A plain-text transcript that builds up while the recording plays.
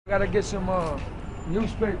Gotta get some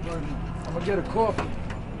newspaper. I'm gonna get a coffee.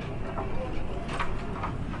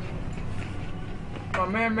 My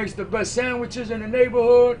man makes the best sandwiches in the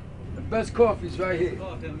neighborhood. The best coffees right here.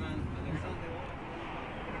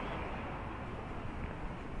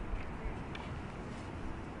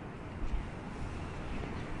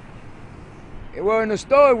 Well, in the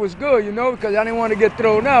store it was good, you know, because I didn't want to get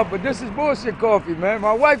thrown out. But this is bullshit coffee, man.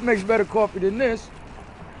 My wife makes better coffee than this.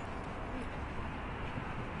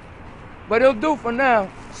 But it'll do for now.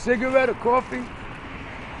 Cigarette or coffee.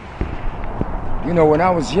 You know, when I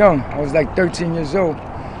was young, I was like 13 years old.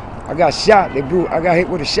 I got shot. I got hit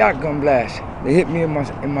with a shotgun blast. They hit me in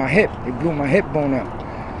my hip. They blew my hip bone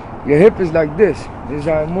out. Your hip is like this. This is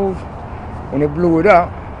how it moves. When they blew it out,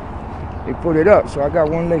 they put it up. So I got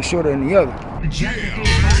one leg shorter than the other.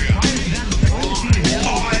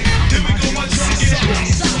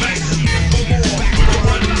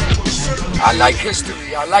 I like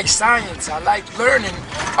history, I like science, I like learning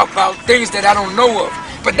about things that I don't know of.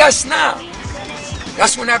 But that's now.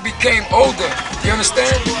 That's when I became older. You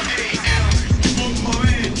understand?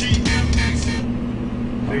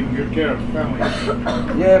 Taking good care of the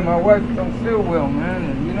family. Yeah, my wife don't feel well, man.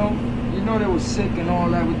 And you know they was sick and all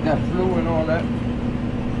that with that flu and all that.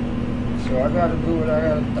 So I gotta do what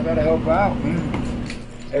I gotta help her out, man.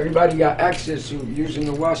 Everybody got access to using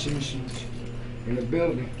the washing machines in the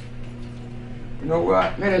building. You know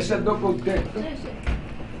what? Mira, ese es dos por usted.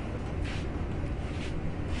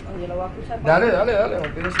 Dale, no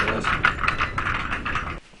tienes eso.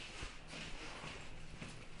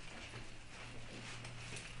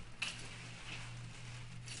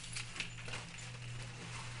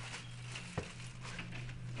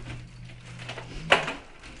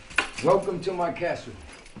 Welcome to my castle.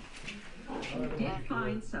 You did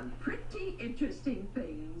find some pretty interesting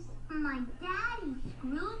things. My daddy's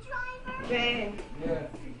screwdriver? Jay, Yeah.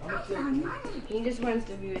 I found money. he just wants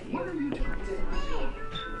to be with What are you. you trying to say?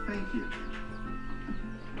 Thank you.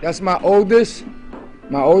 That's my oldest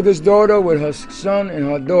daughter with her son and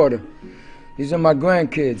her daughter. These are my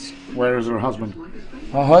grandkids. Where is her husband?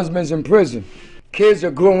 Her husband's in prison. Kids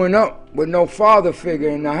are growing up with no father figure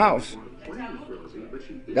in the house.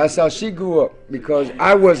 That's how she grew up, because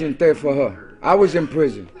I wasn't there for her. I was in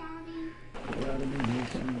prison.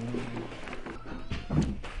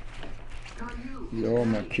 These are all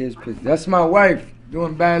my kids' pictures. That's my wife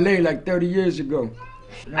doing ballet like 30 years ago.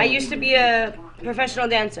 I used to be a professional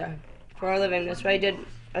dancer for a living. That's what I did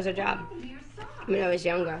as a job when I was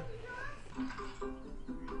younger.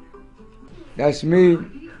 That's me.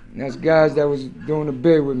 That's guys that was doing the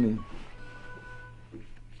bid with me.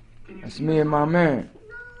 That's me and my man.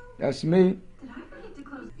 That's me.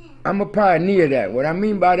 I'm a pioneer of that. What I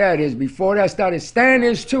mean by that is before that started, Stan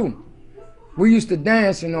is too. We used to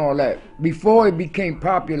dance and all that before it became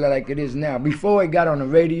popular like it is now. Before it got on the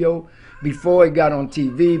radio, before it got on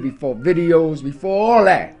TV, before videos, before all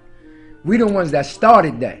that. We the ones that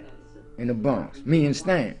started that in the Bronx, me and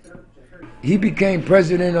Stan. He became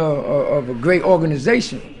president of a great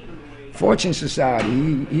organization, Fortune Society.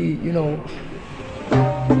 He you know.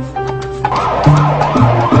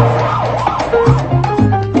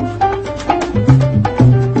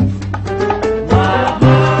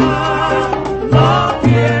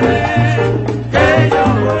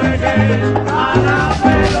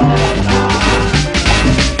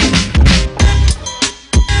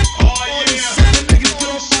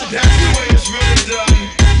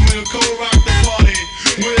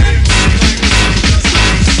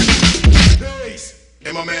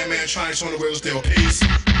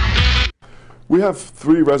 We have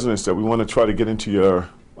 3 residents that we want to try to get into your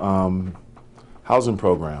housing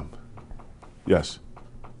program. Yes.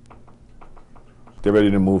 They're ready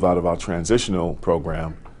to move out of our transitional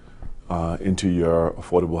program into your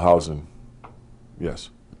affordable housing. Yes.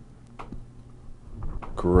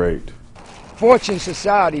 Great. Fortune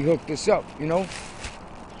Society hooked us up, you know.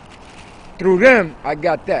 Through them, I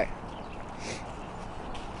got that.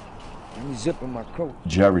 Let me zip in my coat.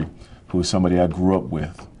 Jerry, who is somebody I grew up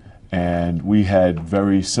with, and we had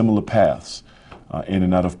very similar paths, in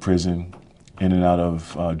and out of prison, in and out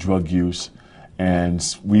of drug use,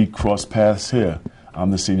 and we crossed paths here.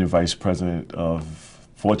 I'm the senior vice president of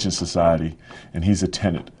Fortune Society, and he's a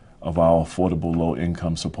tenant of our affordable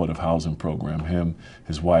low-income supportive housing program, him,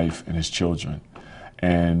 his wife, and his children.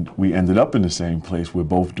 And we ended up in the same place. We're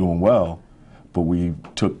both doing well, but we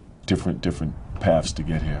took different paths to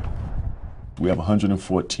get here. We have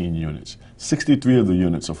 114 units. 63 of the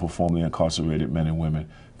units are for formerly incarcerated men and women.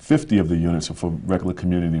 50 of the units are for regular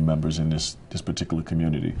community members in this particular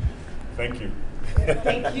community. Thank you.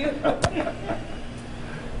 Thank you.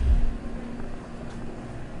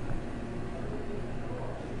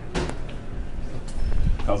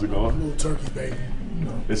 How's it going? A little turkey bacon. You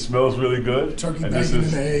know, It smells really good. turkey And bacon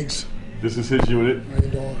and eggs. This is his unit, How you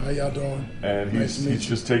doing? How y'all doing? and Nice to meet he's you.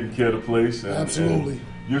 just taking care of the place. And, Absolutely. and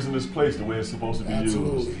using this place the way it's supposed to be used.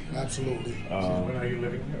 Absolutely. When are you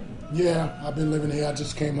living here? Yeah, I've been living here. I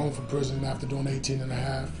just came home from prison after doing 18 and a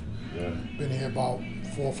half. Yeah. Been here about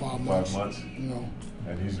 4 or 5 months. 5 months. You know,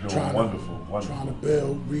 And he's doing trying wonderful. trying to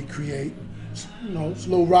build, recreate. You know, it's a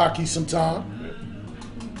little rocky sometimes.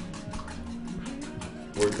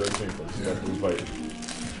 Where's that came from? Yeah.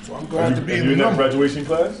 So I'm glad to be in you the in that number. graduation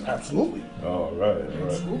class? Absolutely. All right, all right.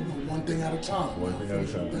 Absolutely. One thing at a time. One thing at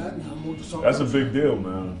a time. That, and I'll move to something That's a else. big deal,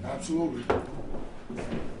 man. Absolutely.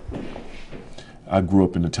 I grew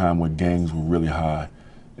up in a time where gangs were really high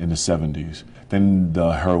in the 70s. Then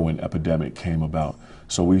the heroin epidemic came about.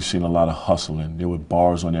 So we've seen a lot of hustling. There were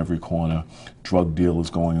bars on every corner, drug deals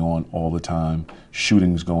going on all the time,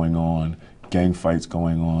 shootings going on, gang fights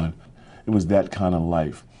going on. It was that kind of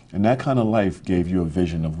life. And that kind of life gave you a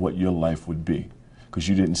vision of what your life would be, because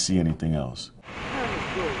you didn't see anything else.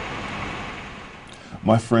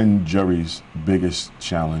 My friend Jerry's biggest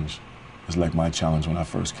challenge is like my challenge when I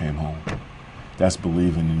first came home. That's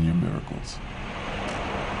believing in your miracles.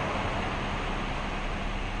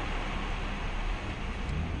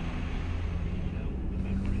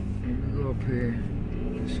 Go up here,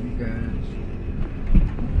 get some guys.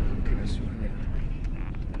 Guys right here.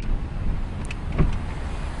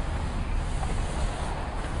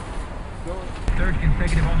 Third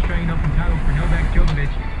consecutive Australian Open title for Novak Djokovic.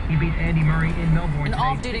 He beat Andy Murray in Melbourne An today.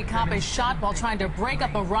 off-duty cop is shot while trying to break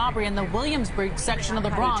up a robbery in the Williamsburg section of the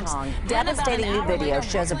Bronx. Devastating new video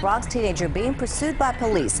shows a Bronx teenager being pursued by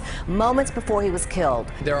police moments before he was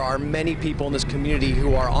killed. There are many people in this community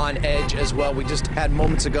who are on edge as well. We just had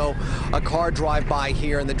moments ago a car drive by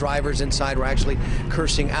here, and the drivers inside were actually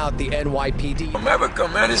cursing out the NYPD. America,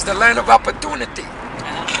 man, is the land of opportunity.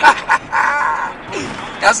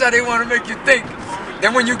 That's how they want to make you think.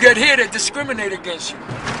 Then when you get here, they discriminate against you.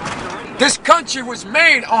 This country was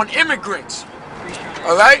made on immigrants,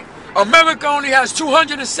 all right? America only has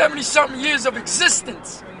 270-something years of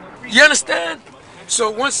existence. You understand?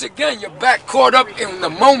 So once again, you're back caught up in the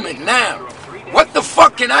moment now. What the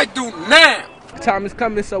fuck can I do now? Time is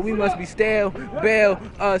coming, so we must be still. Bail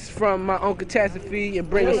us from my own catastrophe and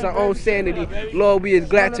bring us our own sanity. Lord, we is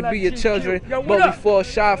glad to be your children, but we fall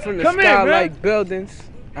shy from the sky like buildings.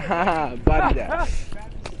 Body that.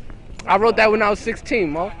 I wrote that when I was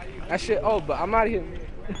 16, Mo. That shit over. I'm out of here.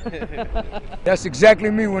 That's exactly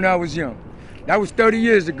me when I was young. That was 30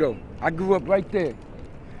 years ago. I grew up right there.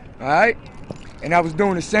 All right? And I was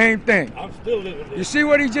doing the same thing. I'm still living there. You see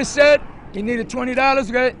what he just said? He needed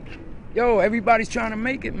 $20, right? Yo, everybody's trying to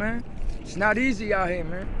make it, man. It's not easy out here,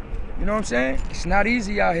 man. You know what I'm saying? It's not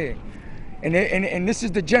easy out here. And this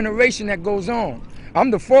is the generation that goes on. I'm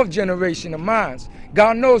the 4th generation of mine.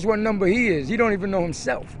 God knows what number he is. He don't even know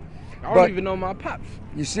himself. I don't even know my pops.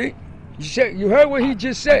 You see? You heard what he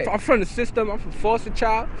just said. I'm from the system. I'm from foster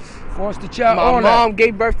child. Foster child. My mom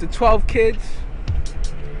gave birth to 12 kids.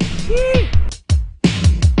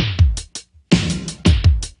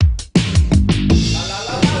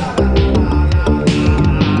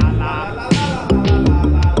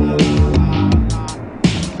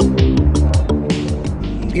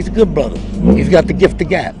 He's a good brother. He's got the gift of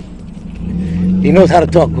gab. He knows how to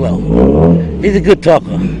talk well. He's a good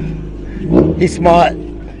talker. He's smart,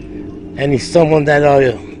 and he's someone that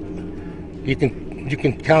you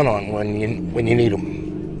can count on when you need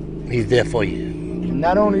him. He's there for you.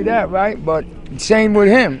 Not only that, right? But same with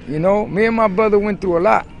him. You know, me and my brother went through a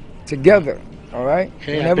lot together. All right.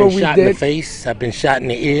 Okay, I've been shot in the face. I've been shot in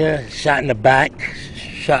the ear, shot in the back,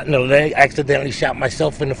 shot in the leg. Accidentally shot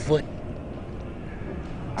myself in the foot.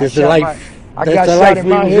 There's the life. I got shot in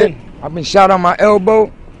my head. I've been shot on my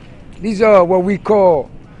elbow. These are what we call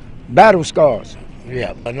battle scars.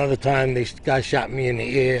 Yeah. Another time, this guy shot me in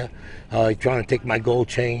the ear. He trying to take my gold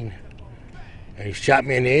chain. And he shot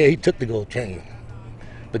me in the ear. He took the gold chain.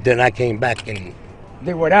 But then I came back and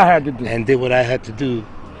did what I had to do.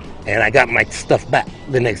 And I got my stuff back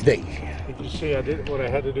the next day. Did you say I did what I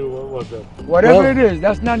had to do? What was that? Whatever it is,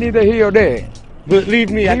 that's not neither here or there. Believe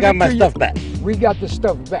me, I got my stuff back. We got the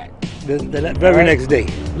stuff back. The very next day.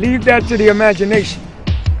 Leave that to the imagination.